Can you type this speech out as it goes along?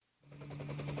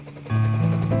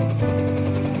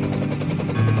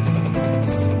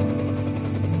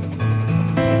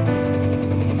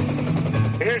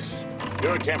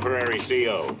temporary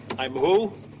CO. I'm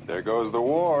who? There goes the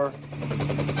war.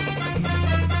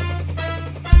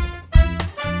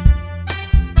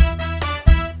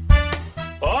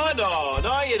 Oh,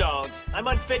 no, you don't. I'm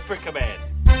unfit for command.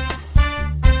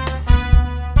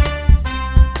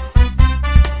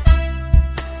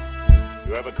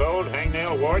 You have a cold,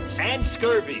 hangnail, warts? And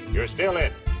scurvy. You're still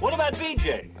in. What about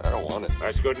BJ? I don't want it.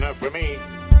 That's good enough for me.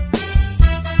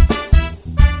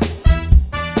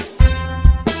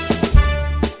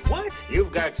 What?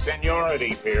 You've got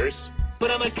seniority, Pierce.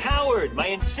 But I'm a coward. My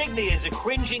insignia is a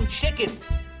cringing chicken.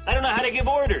 I don't know how to give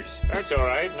orders. That's all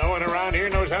right. No one around here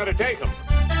knows how to take them.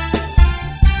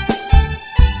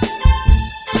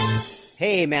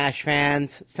 Hey, MASH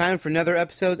fans. It's time for another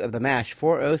episode of the MASH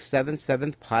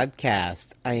 4077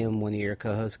 podcast. I am one of your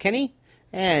co-hosts, Kenny,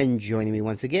 and joining me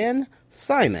once again,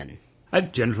 Simon. A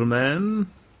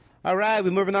gentleman. All right, we're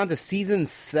moving on to Season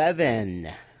 7.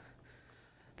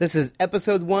 This is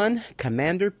Episode 1,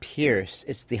 Commander Pierce.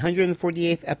 It's the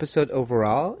 148th episode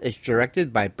overall. It's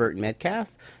directed by Burt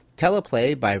Metcalf,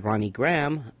 teleplay by Ronnie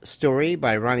Graham, story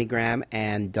by Ronnie Graham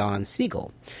and Don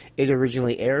Siegel. It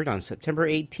originally aired on September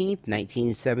 18th,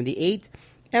 1978,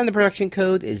 and the production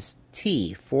code is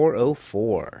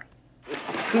T404.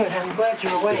 Good, I'm glad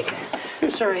you're awake.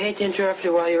 Sorry, I hate to interrupt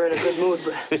you while you're in a good mood,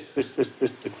 but...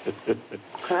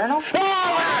 Colonel?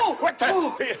 Oh! What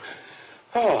the...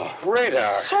 Oh,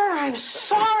 radar. Sir, I'm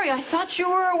sorry. I thought you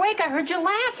were awake. I heard you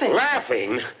laughing.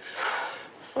 Laughing?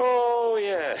 Oh,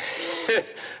 yeah.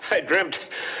 I dreamt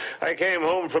I came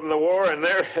home from the war, and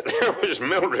there was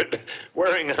Mildred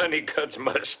wearing Honeycutt's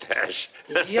mustache.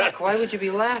 Yuck, why would you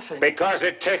be laughing? Because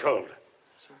it tickled.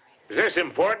 Sorry. Is this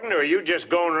important, or are you just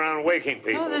going around waking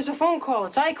people? No, there's a phone call.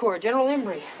 It's ICOR, General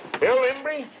Imbrie. Bill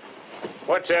Imbrie?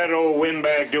 What's that old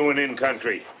windbag doing in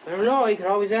country? I don't know. You could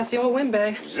always ask the old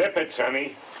windbag. Zip it,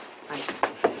 Sonny. I...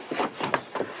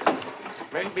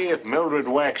 Maybe if Mildred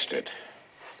waxed it.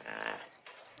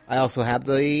 I also have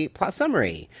the plot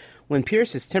summary. When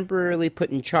Pierce is temporarily put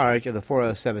in charge of the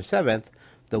 4077th,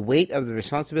 the weight of the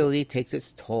responsibility takes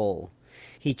its toll.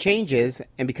 He changes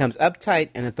and becomes uptight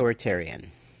and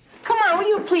authoritarian. Come on, will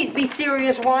you please be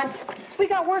serious once? We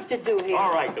got work to do here.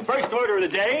 All right, the first order of the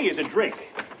day is a drink.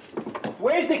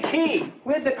 Where's the key?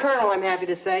 With the Colonel, I'm happy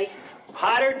to say.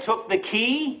 Potter took the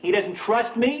key? He doesn't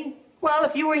trust me? Well,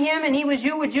 if you were him and he was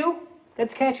you, would you?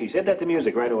 That's catchy. Set that to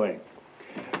music right away.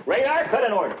 Radar, cut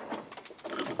an order.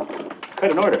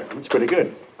 Cut an order. That's pretty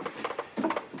good.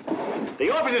 The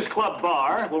Officers Club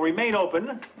bar will remain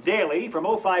open daily from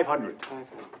 0500.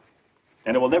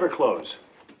 And it will never close.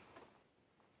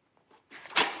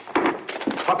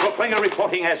 Corporal Klinger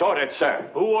reporting as ordered, sir.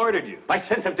 Who ordered you? My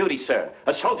sense of duty, sir.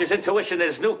 A soldier's intuition that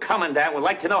his new commandant would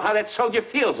like to know how that soldier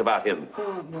feels about him.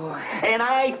 Oh, boy. And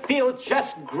I feel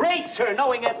just great, sir,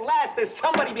 knowing at last there's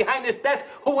somebody behind this desk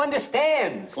who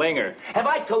understands. Klinger. Have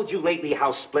I told you lately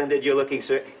how splendid you're looking,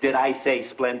 sir? Did I say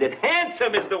splendid?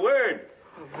 Handsome is the word.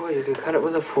 Oh, boy, you can cut it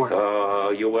with a fork.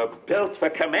 Oh, you were built for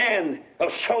command.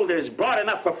 Those shoulders broad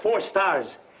enough for 4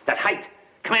 stars. That height.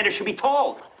 Commander should be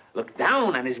tall. Look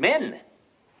down on his men.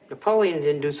 Napoleon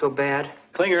didn't do so bad.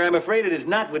 Klinger, I'm afraid it is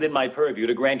not within my purview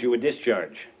to grant you a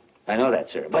discharge. I know that,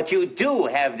 sir. But you do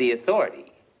have the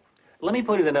authority. Let me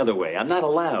put it another way. I'm not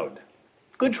allowed.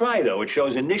 Good try, though. It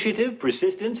shows initiative,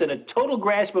 persistence, and a total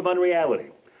grasp of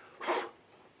unreality.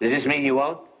 Does this mean you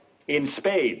won't? In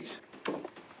spades.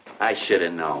 I should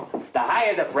have known. The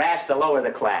higher the brass, the lower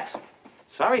the class.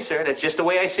 Sorry, sir. That's just the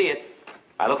way I see it.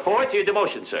 I look forward to your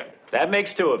demotion, sir. That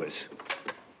makes 2 of us.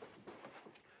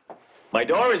 My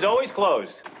door is always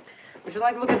closed. Would you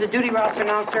like to look at the duty roster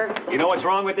now, sir? You know what's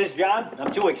wrong with this job?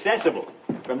 I'm too accessible.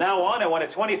 From now on, I want a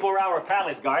 24-hour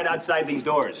palace guard outside these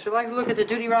doors. Would you like to look at the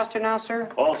duty roster now,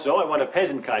 sir? Also, I want a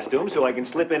peasant costume so I can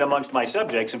slip in amongst my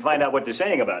subjects and find out what they're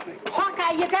saying about me.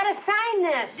 Hawkeye, you gotta sign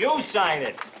this. You sign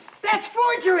it. That's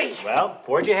forgery. Well,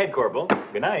 forge ahead, Corporal.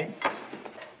 Good night.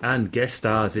 And guest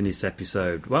stars in this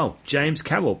episode. Well, James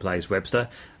Carroll plays Webster,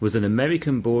 was an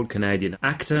American-born Canadian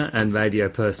actor and radio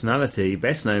personality,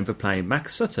 best known for playing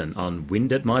Max Sutton on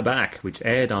Wind at My Back, which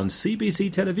aired on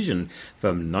CBC television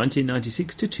from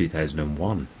 1996 to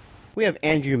 2001. We have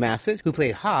Andrew Massett, who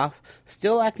played Hoff.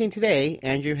 Still acting today,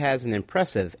 Andrew has an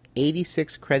impressive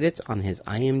 86 credits on his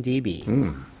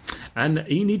IMDb. And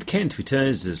Enid Kent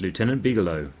returns as Lieutenant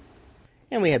Bigelow.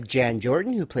 And we have Jan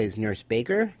Jordan, who plays Nurse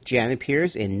Baker. Jan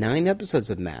appears in 9 episodes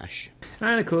of MASH.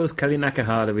 And, of course, Kelly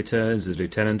Nakahara returns as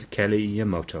Lieutenant Kelly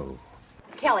Yamamoto.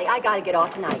 Kelly, I gotta get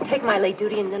off tonight. Take my late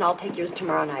duty, and then I'll take yours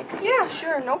tomorrow night. Yeah,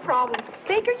 sure, no problem.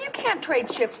 Baker, you can't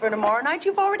trade shifts for tomorrow night.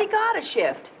 You've already got a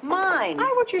shift. Mine.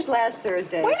 I worked yours last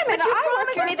Thursday. Wait a minute, But you I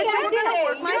worked promised me that you were going to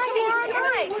work mine tomorrow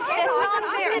night. That's not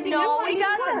fair. No, he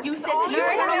doesn't. You said that you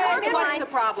were going to work mine. What's the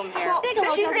problem here?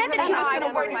 She said that she was going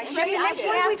to work my shift.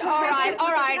 All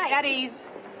right, at ease.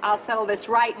 I'll settle this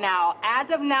right now. As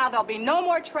of now, there'll be no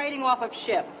more trading off of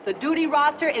shifts. The duty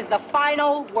roster is the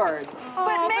final word.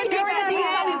 But Major,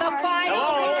 the final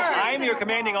Hello, word. I'm your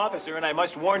commanding officer, and I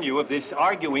must warn you, if this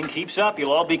arguing keeps up,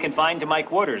 you'll all be confined to my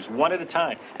quarters, one at a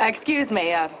time. Excuse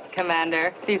me,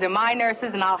 Commander. These are my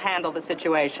nurses, and I'll handle the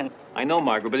situation. I know,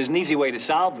 Margaret, but there's an easy way to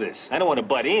solve this. I don't want to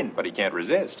butt in. But he can't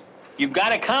resist. You've got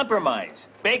to compromise.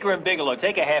 Baker and Bigelow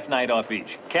take a half night off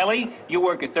each. Kelly, you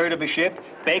work a third of a shift,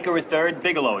 Baker a third,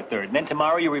 Bigelow a third. And then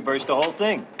tomorrow you reverse the whole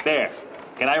thing. There.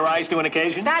 Can I rise to an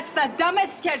occasion? That's the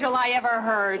dumbest schedule I ever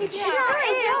heard.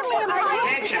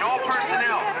 Attention, all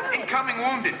personnel. Incoming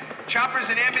wounded. Choppers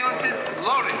and ambulances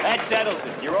loaded. That settles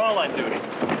it. You're all on duty.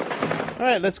 All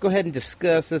right, let's go ahead and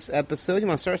discuss this episode. You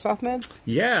want to start us off, Mads?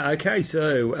 Yeah, okay,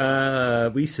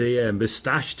 so we see a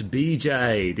mustached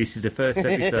BJ. This is the first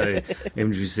episode in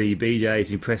which we see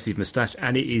BJ's impressive moustache,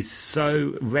 and it is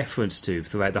so referenced to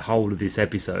throughout the whole of this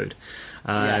episode.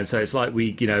 Yes. So it's like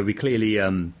we clearly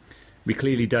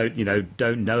don't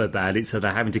know about it, so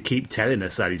they're having to keep telling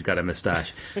us that he's got a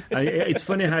moustache. And it's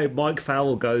funny how Mike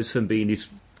Farrell goes from being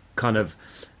this kind of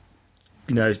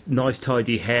nice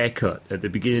tidy haircut at the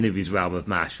beginning of his realm of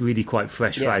MASH, really quite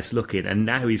fresh-faced looking, and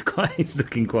now he's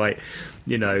looking quite,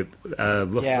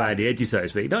 rough around the edges, so to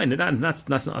speak. No, that's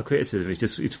not a criticism.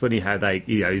 It's funny how they,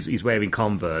 he's wearing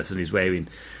Converse and he's wearing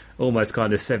almost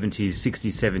kind of 60s,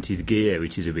 70s gear,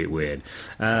 which is a bit weird.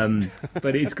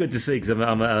 But it's good to see because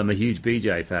I'm a huge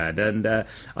BJ fan, and I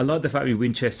like the fact with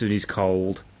Winchester and he's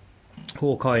cold.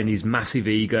 Hawkeye and his massive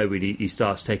ego when he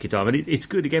starts taking time, and it's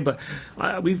good again. But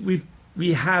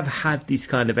we have had this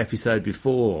kind of episode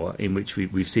before in which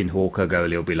we've seen Hawkeye go a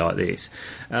little bit like this.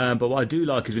 But what I do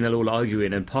like is when they're all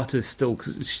arguing and Potter's still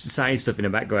saying stuff in the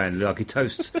background, like he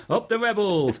toasts up the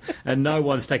rebels, and no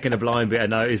one's taking a blind bit of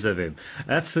notice of him.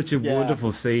 That's such a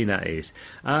wonderful scene, that is.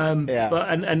 But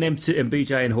and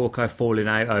BJ and Hawkeye falling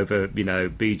out over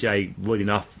BJ running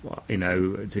off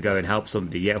to go and help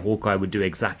somebody. Yet Hawkeye would do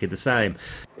exactly the same.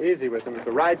 Easy with him. If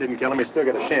the ride didn't kill him, he's still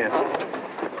got a chance.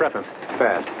 Prep him.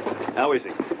 Fast. How is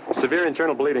he? Severe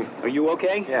internal bleeding. Are you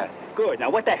okay? Yeah. Good. Now,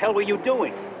 what the hell were you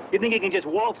doing? You think you can just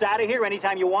waltz out of here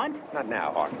anytime you want? Not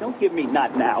now, Hawk. Don't give me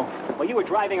not now. While you were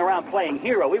driving around playing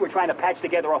hero, we were trying to patch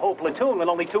together a whole platoon with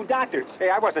only 2 doctors. Hey,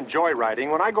 I wasn't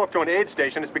joyriding. When I go up to an aid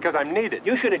station, it's because I'm needed.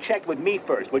 You should have checked with me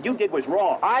first. What you did was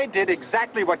wrong. I did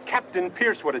exactly what Captain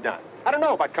Pierce would have done. I don't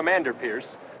know about Commander Pierce.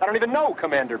 I don't even know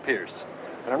Commander Pierce.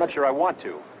 And I'm not sure I want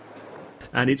to.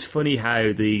 And it's funny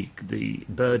how the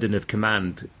burden of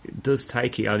command does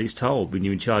take it on its toll when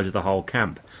you're in charge of the whole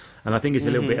camp. And I think it's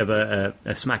a little bit of a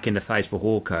smack in the face for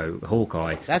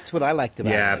Hawkeye. That's what I liked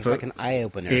about it. It's like an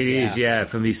eye-opener. It is,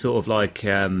 from these sort of like,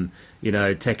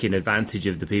 taking advantage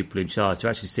of the people in charge to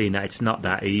actually seeing that it's not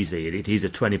that easy. It is a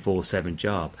 24/7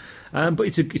 job. But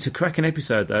it's a cracking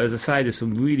episode, though. As I say, there's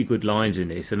some really good lines in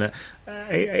this. And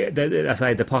I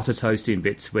say the Potter toasting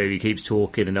bits where he keeps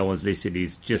talking and no one's listening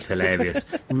is just hilarious.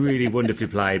 Really wonderfully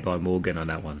played by Morgan on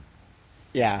that one.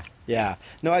 Yeah.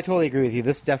 No, I totally agree with you.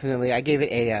 This definitely, I gave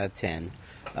it 8 out of 10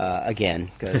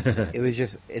 again,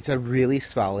 because it's a really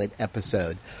solid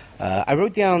episode. I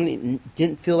wrote down, it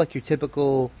didn't feel like your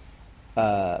typical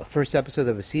first episode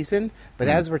of a season, but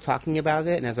as we're talking about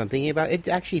it and as I'm thinking about it, it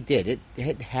actually did.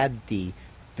 It had the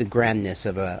grandness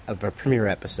of a premiere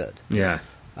episode. Yeah.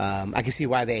 I can see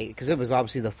why because it was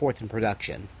obviously the 4th in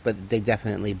production, but they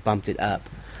definitely bumped it up.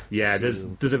 Yeah, there's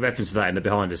a reference to that in the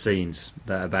behind the scenes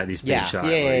about this being shot.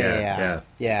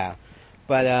 Yeah.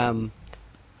 But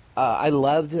I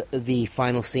loved the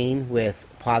final scene with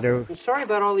Potter. I'm sorry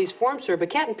about all these forms, sir, but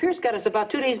Captain Pierce got us about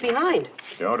 2 days behind.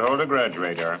 Don't hold a grudge,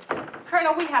 Radar.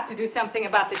 Colonel, we have to do something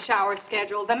about the shower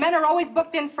schedule. The men are always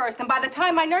booked in first, and by the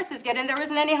time my nurses get in, there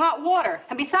isn't any hot water.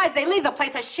 And besides, they leave the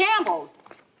place a shambles.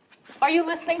 Are you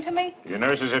listening to me? Your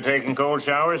nurses are taking cold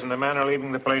showers, and the men are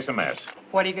leaving the place a mess.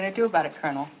 What are you going to do about it,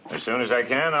 Colonel? As soon as I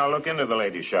can, I'll look into the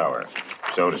ladies' shower,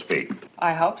 so to speak.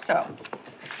 I hope so.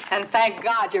 And thank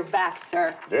God you're back,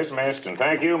 sir. Dismissed, and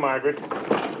thank you, Margaret.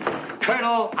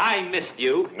 Colonel, I missed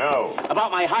you. No. About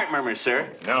my heart murmur, sir.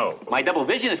 No. My double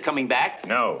vision is coming back.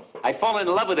 No. I've fallen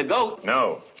in love with a goat.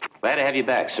 No. Glad to have you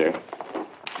back, sir.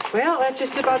 Well, that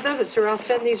just about does it, sir. I'll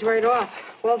send these right off.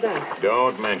 Well done.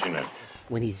 Don't mention it.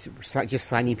 when he's just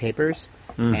signing papers,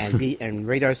 and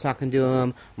Radar's talking to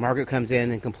him. Margaret comes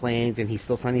in and complains, and he's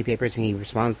still signing papers, and he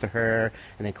responds to her.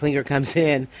 And then Klinger comes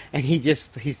in, and he's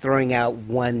throwing out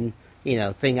one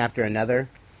thing after another,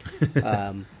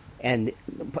 and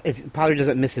Potter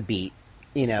doesn't miss a beat,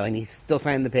 and he's still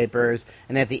signing the papers.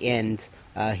 And at the end,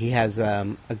 he has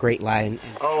a great line.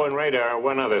 Oh, and Radar,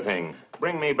 one other thing.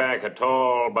 Bring me back a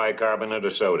tall bicarbonate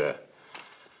of soda.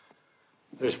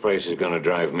 This place is going to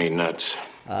drive me nuts.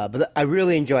 But I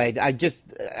really enjoyed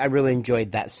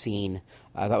that scene.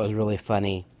 That was really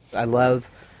funny. I love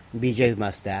BJ's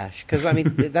mustache because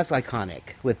that's iconic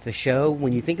with the show.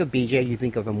 When you think of BJ, you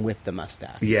think of him with the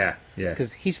mustache. Yeah.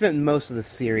 Because he spent most of the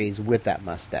series with that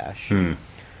mustache. And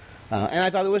I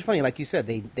thought it was funny, like you said,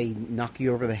 they knock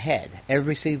you over the head. I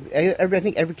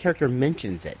think every character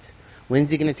mentions it. When's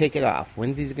he going to take it off?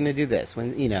 When's he going to do this?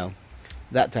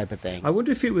 That type of thing. I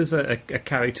wonder if it was a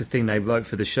character thing they wrote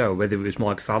for the show, whether it was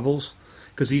Mike Favre's,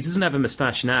 because he doesn't have a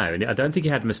moustache now, and I don't think he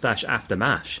had a moustache after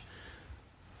MASH.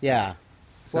 Yeah.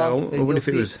 So I wonder if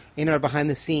it was in our behind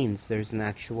the scenes. There's an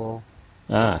actual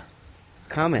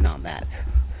comment on that.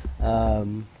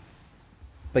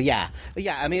 But yeah.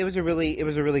 It was a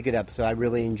really good episode. I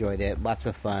really enjoyed it. Lots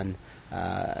of fun.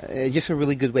 Just a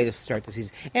really good way to start the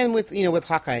season. And with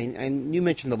Hawkeye, and you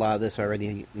mentioned a lot of this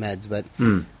already, Meds, but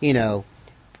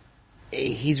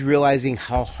he's realizing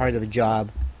how hard of a job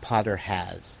Potter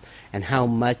has, and how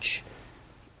much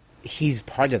he's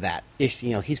part of that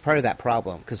issue. He's part of that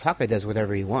problem because Hawkeye does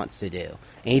whatever he wants to do,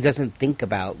 and he doesn't think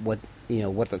about what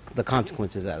the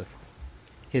consequences of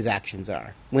his actions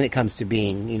are when it comes to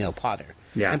being Potter.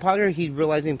 Yeah. And Potter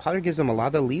gives him a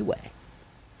lot of leeway.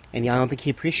 And I don't think he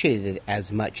appreciated it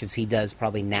as much as he does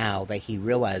probably now that he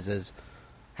realizes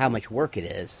how much work it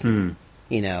is, and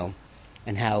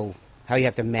how you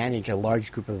have to manage a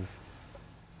large group of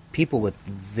people with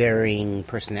varying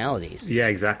personalities. Yeah,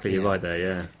 exactly. You're right there.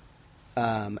 Yeah.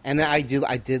 And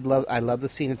I love the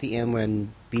scene at the end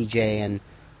when BJ and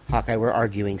Hawkeye were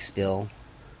arguing still,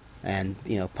 and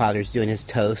Potter's doing his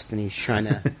toast, and he's trying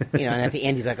to, and at the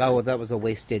end he's like, "Oh, well, that was a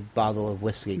wasted bottle of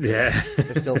whiskey." Yeah.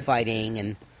 They're still fighting,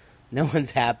 and no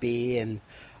one's happy, and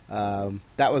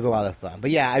that was a lot of fun.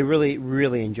 But yeah, I really,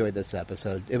 really enjoyed this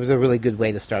episode. It was a really good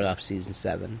way to start off season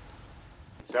 7.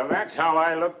 So that's how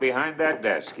I look behind that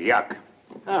desk. Yuck.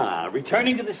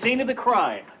 Returning to the scene of the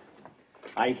crime.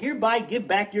 I hereby give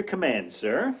back your command,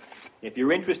 sir. If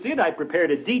you're interested, I prepared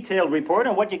a detailed report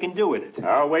on what you can do with it.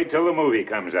 I'll wait till the movie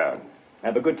comes out.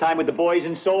 Have a good time with the boys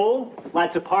in Seoul?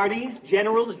 Lots of parties,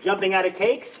 generals jumping out of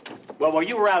cakes? Well, while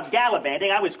you were out gallivanting,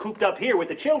 I was cooped up here with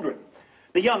the children.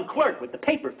 The young clerk with the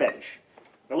paper fetish.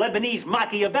 The Lebanese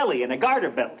Machiavelli and a garter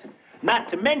belt.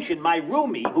 Not to mention my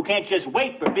roomie, who can't just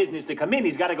wait for business to come in.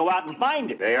 He's got to go out and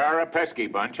find it. They are a pesky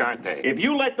bunch, aren't they? If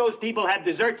you let those people have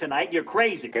dessert tonight, you're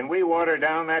crazy. Can we water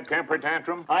down that temper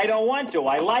tantrum? I don't want to.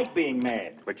 I like being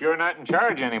mad. But you're not in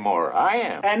charge anymore. I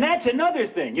am. And that's another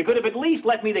thing. You could have at least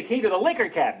left me the key to the liquor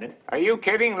cabinet. Are you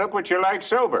kidding? Look what you're like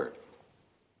sober.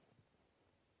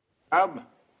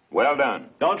 Well done.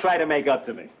 Don't try to make up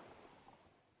to me.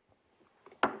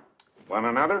 Want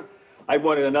another? I've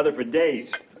wanted another for days.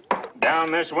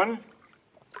 Down this one.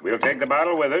 We'll take the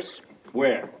bottle with us.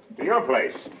 Where? To your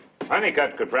place.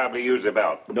 Honeycutt could probably use a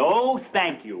belt. No,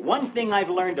 thank you. One thing I've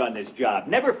learned on this job,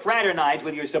 never fraternize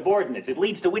with your subordinates. It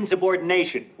leads to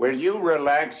insubordination. Will you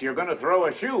relax? You're going to throw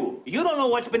a shoe. You don't know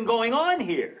what's been going on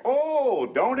here. Oh,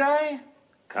 don't I?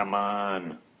 Come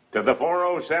on. To the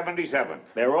 4077.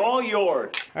 They're all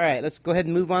yours. All right, let's go ahead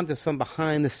and move on to some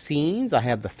behind the scenes. I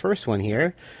have the first one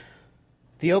here.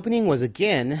 The opening was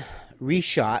again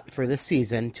reshot for this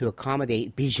season to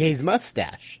accommodate BJ's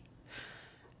mustache.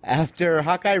 After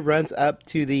Hawkeye runs up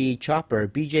to the chopper,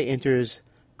 BJ enters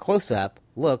close-up,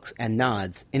 looks, and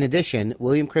nods. In addition,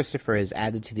 William Christopher is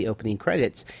added to the opening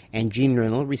credits, and Gene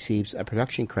Reynolds receives a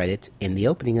production credit in the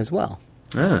opening as well.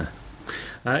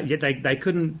 Yet they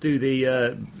couldn't do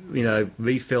the,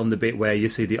 refilm the bit where you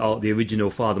see the original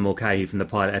Father Mulcahy from the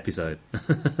pilot episode.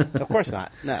 Of course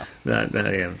not, no.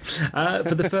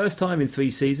 For the first time in 3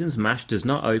 seasons, MASH does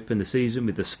not open the season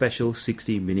with a special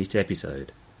 60-minute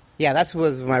episode. Yeah, that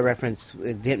was my reference.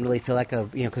 It didn't really feel like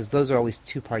because those are always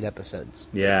 2-part episodes.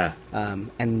 Yeah.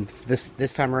 And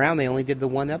this time around, they only did the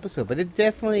 1 episode, but it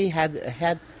definitely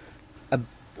had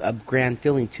a grand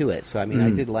feeling to it. So, I mean,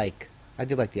 I did like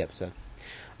the episode.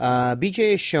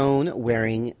 BJ is shown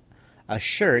wearing a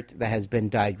shirt that has been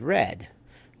dyed red.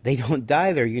 They don't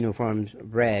dye their uniforms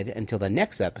red until the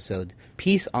next episode,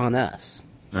 Peace on Us.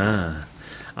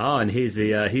 And here's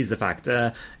the fact.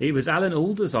 It was Alan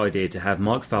Alda's idea to have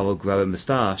Mike Farrell grow a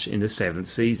moustache in the 7th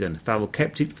season. Farrell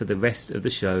kept it for the rest of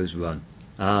the show's run.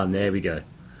 Ah, there we go.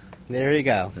 There you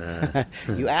go.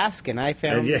 You ask, and I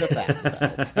found the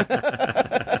fact.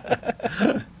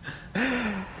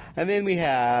 And then we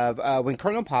have when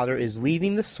Colonel Potter is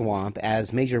leaving the swamp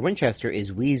as Major Winchester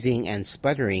is wheezing and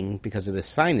sputtering because of his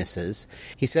sinuses,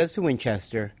 he says to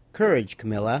Winchester, "Courage,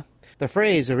 Camilla." The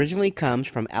phrase originally comes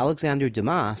from Alexander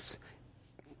Dumas'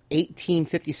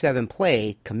 1857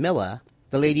 play, Camilla,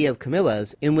 The Lady of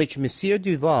Camillas, in which Monsieur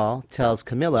Duval tells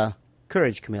Camilla,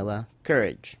 "Courage, Camilla,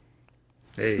 courage."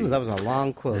 Hey. Ooh, that was a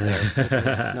long quote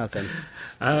there. Nothing.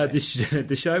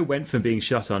 The show went from being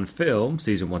shot on film,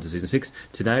 season 1 to season 6,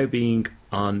 to now being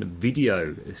on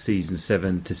video, season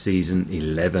 7 to season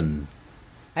 11.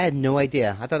 I had no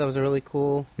idea. I thought that was a really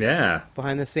cool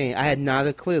behind the scene. I had not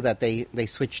a clue that they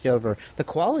switched over. The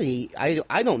quality,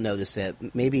 I don't notice it.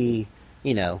 Maybe,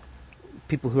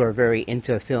 people who are very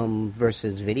into film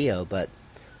versus video, but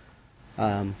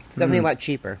it's definitely a lot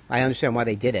cheaper. I understand why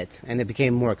they did it, and it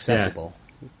became more accessible.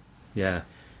 Yeah.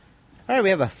 All right,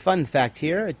 we have a fun fact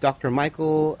here. Dr.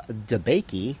 Michael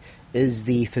DeBakey is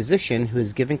the physician who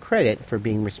is given credit for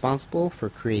being responsible for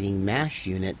creating MASH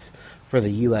units for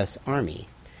the U.S. Army.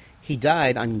 He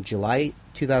died on July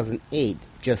 2008,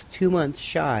 just 2 months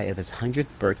shy of his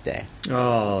 100th birthday.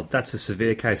 Oh, that's a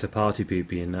severe case of party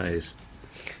pooping, that is.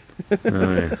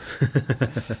 Oh, yeah.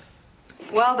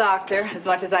 Well, Doctor, as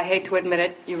much as I hate to admit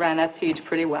it, you ran that siege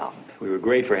pretty well. We were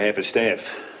great for half a staff.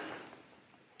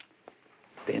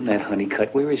 Damn that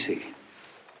Honeycutt, where is he?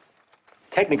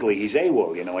 Technically, he's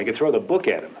AWOL, I could throw the book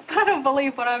at him. I don't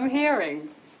believe what I'm hearing.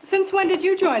 Since when did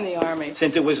you join the Army?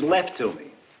 Since it was left to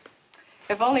me.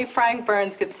 If only Frank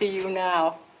Burns could see you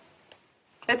now.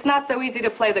 It's not so easy to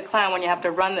play the clown when you have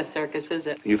to run the circus, is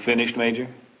it? You finished, Major?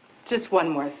 Just one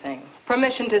more thing.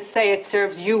 Permission to say it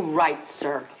serves you right,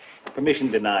 sir. Permission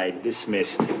denied.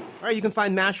 Dismissed. All right, you can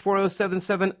find MASH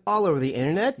 4077 all over the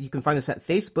internet. You can find us at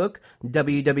Facebook,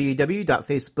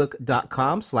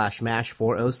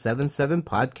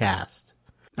 www.facebook.com/MASH4077podcast.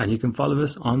 And you can follow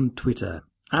us on Twitter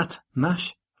at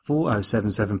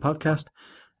MASH4077podcast.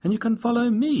 And you can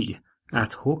follow me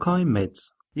at Hawkeye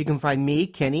Meds. You can find me,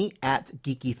 Kenny, at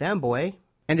Geeky Fanboy.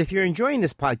 And if you're enjoying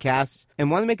this podcast and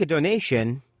want to make a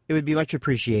donation, it would be much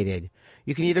appreciated.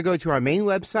 You can either go to our main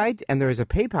website and there is a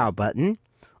PayPal button,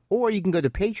 or you can go to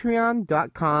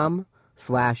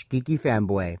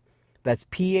patreon.com/geekyfanboy. That's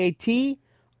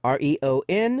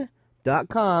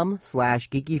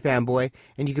patreon.com/geekyfanboy,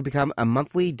 and you can become a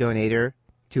monthly donator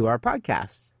to our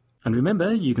podcast. And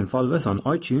remember, you can follow us on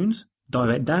iTunes,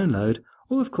 direct download,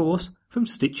 or of course, from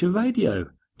Stitcher Radio.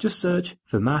 Just search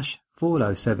for MASH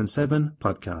 4077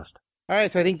 podcast. All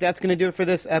right, so I think that's going to do it for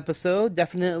this episode.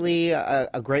 Definitely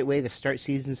a great way to start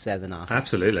season 7 off.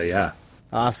 Absolutely, yeah.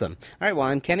 Awesome. All right, well,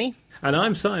 I'm Kenny. And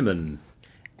I'm Simon.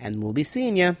 And we'll be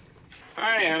seeing you.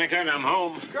 Hi, Anakin, I'm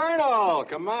home. Colonel,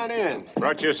 come on in.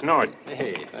 Brought you a snort.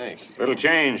 Hey, thanks. Little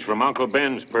change from Uncle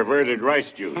Ben's perverted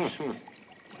rice juice.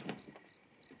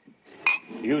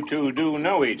 You two do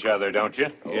know each other, don't you?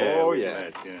 Oh, yeah.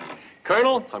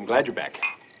 Colonel, I'm glad you're back.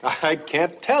 I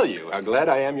can't tell you how glad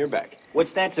I am you're back.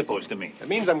 What's that supposed to mean? It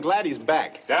means I'm glad he's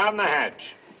back. Down the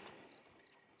hatch.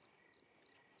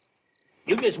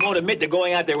 You just won't admit that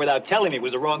going out there without telling me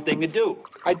was the wrong thing to do.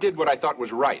 I did what I thought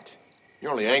was right. You're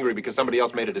only angry because somebody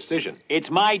else made a decision. It's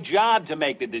my job to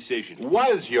make the decision.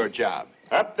 Was your job.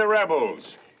 Up the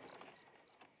rebels.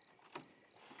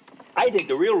 I think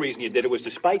the real reason you did it was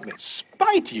to spite me.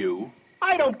 Spite you?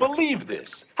 I don't believe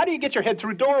this. How do you get your head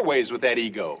through doorways with that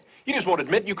ego? You just won't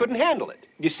admit you couldn't handle it.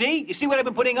 You see? You see what I've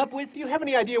been putting up with? Do you have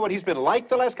any idea what he's been like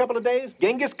the last couple of days?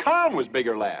 Genghis Khan was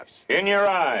bigger laughs. In your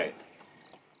eye.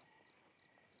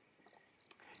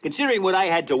 Considering what I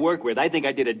had to work with, I think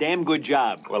I did a damn good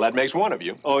job. Well, that makes one of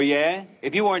you. Oh, yeah?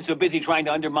 If you weren't so busy trying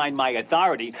to undermine my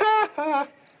authority...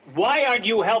 Why aren't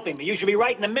you helping me? You should be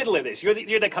right in the middle of this. You're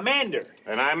the commander.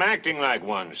 And I'm acting like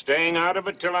one, staying out of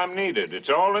it till I'm needed.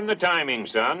 It's all in the timing,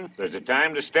 son. There's a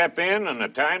time to step in and a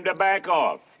time to back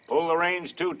off. Pull the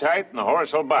reins too tight and the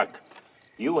horse will buck.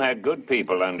 You had good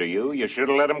people under you. You should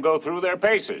have let them go through their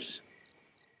paces.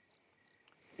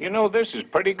 You know, this is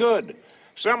pretty good.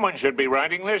 Someone should be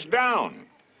writing this down.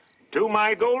 To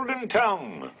my golden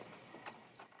tongue.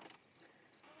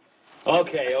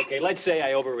 Okay. Let's say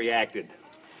I overreacted.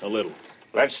 A little.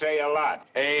 Let's say a lot.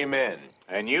 Amen.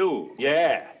 And you?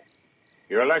 Yeah.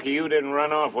 You're lucky you didn't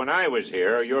run off when I was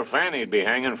here, or your fanny'd be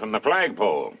hanging from the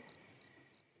flagpole.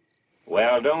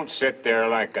 Well, don't sit there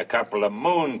like a couple of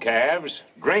moon calves.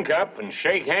 Drink up and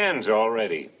shake hands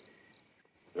already.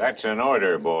 That's an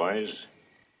order, boys.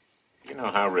 You know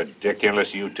how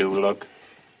ridiculous you two look?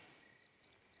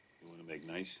 You want to make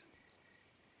nice?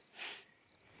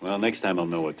 Well, next time I'll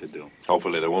know what to do.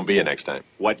 Hopefully there won't be a next time.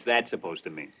 What's that supposed to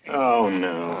mean? Oh,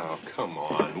 no. Oh, come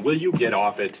on. Will you get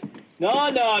off it?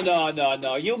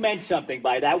 No. You meant something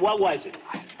by that. What was it?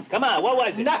 Come on, what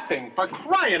was it? Nothing. For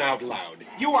crying out loud.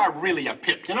 You are really a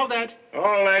pip. You know that?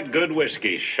 All that good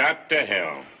whiskey shot to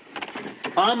hell.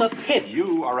 I'm a pip.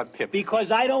 You are a pip.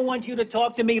 Because I don't want you to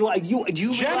talk to me like you. Do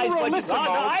you realize General what Lissimo,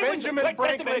 I was- Benjamin wait, just a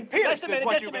Franklin minute, Pierce just a minute, is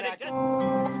what just a you've been minute.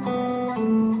 acting.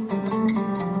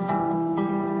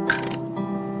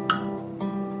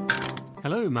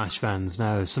 Hello, MASH fans.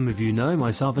 Now, some of you know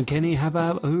myself and Kenny have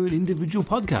our own individual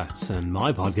podcasts, and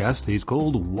my podcast is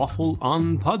called Waffle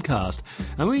On Podcast,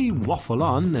 and we waffle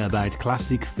on about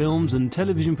classic films and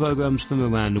television programs from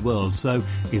around the world. So,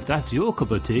 if that's your cup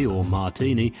of tea or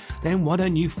martini, then why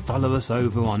don't you follow us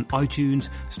over on iTunes,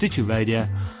 Stitcher Radio,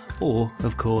 or,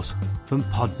 of course, from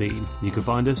Podbean. You can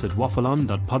find us at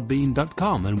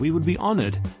waffleon.podbean.com, and we would be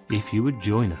honoured if you would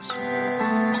join us.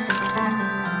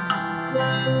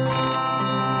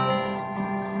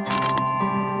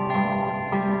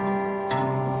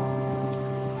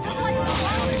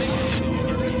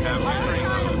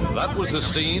 That was the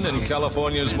scene in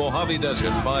California's Mojave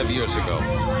Desert 5 years ago.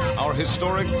 Our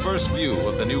historic first view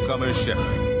of the newcomer's ship.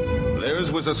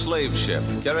 Theirs was a slave ship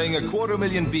carrying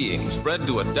 250,000 beings bred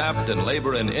to adapt and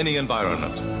labor in any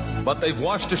environment. But they've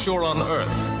washed ashore on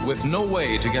Earth with no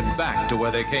way to get back to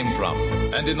where they came from.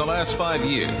 And in the last 5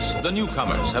 years, the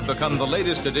newcomers have become the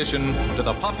latest addition to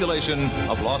the population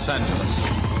of Los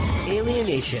Angeles.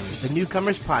 Alienation, the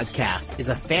Newcomers Podcast, is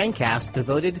a fan cast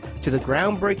devoted to the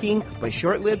groundbreaking but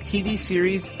short-lived TV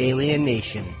series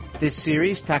Alienation. This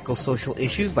series tackles social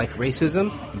issues like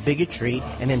racism, bigotry,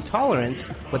 and intolerance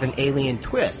with an alien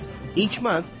twist. Each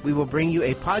month, we will bring you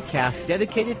a podcast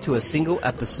dedicated to a single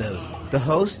episode. The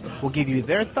host will give you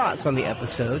their thoughts on the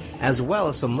episode, as well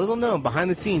as some little-known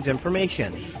behind-the-scenes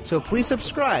information. So please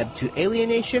subscribe to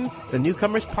Alienation, the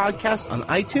Newcomers Podcast on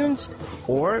iTunes,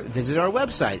 or visit our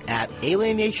website at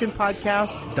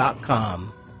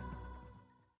alienationpodcast.com.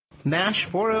 MASH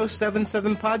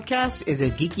 4077 Podcast is a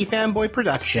Geeky Fanboy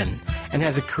production and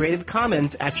has a Creative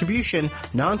Commons Attribution,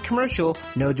 Non-Commercial,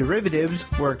 No Derivatives,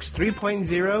 Works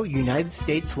 3.0 United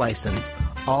States license.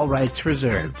 All rights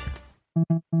reserved.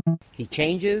 He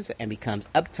changes and becomes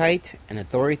uptight and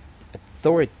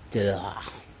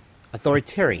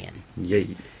authoritarian.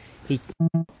 Yay.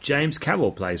 James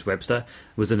Carroll plays Webster,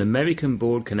 was an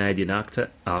American-born Canadian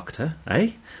actor,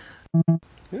 eh?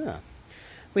 Yeah.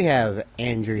 We have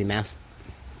Andrew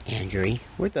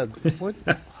what?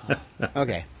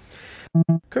 Okay.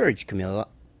 Courage, Camilla.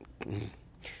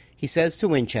 He says to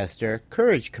Winchester,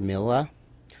 "Courage, Camilla."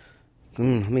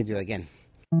 Let me do that again.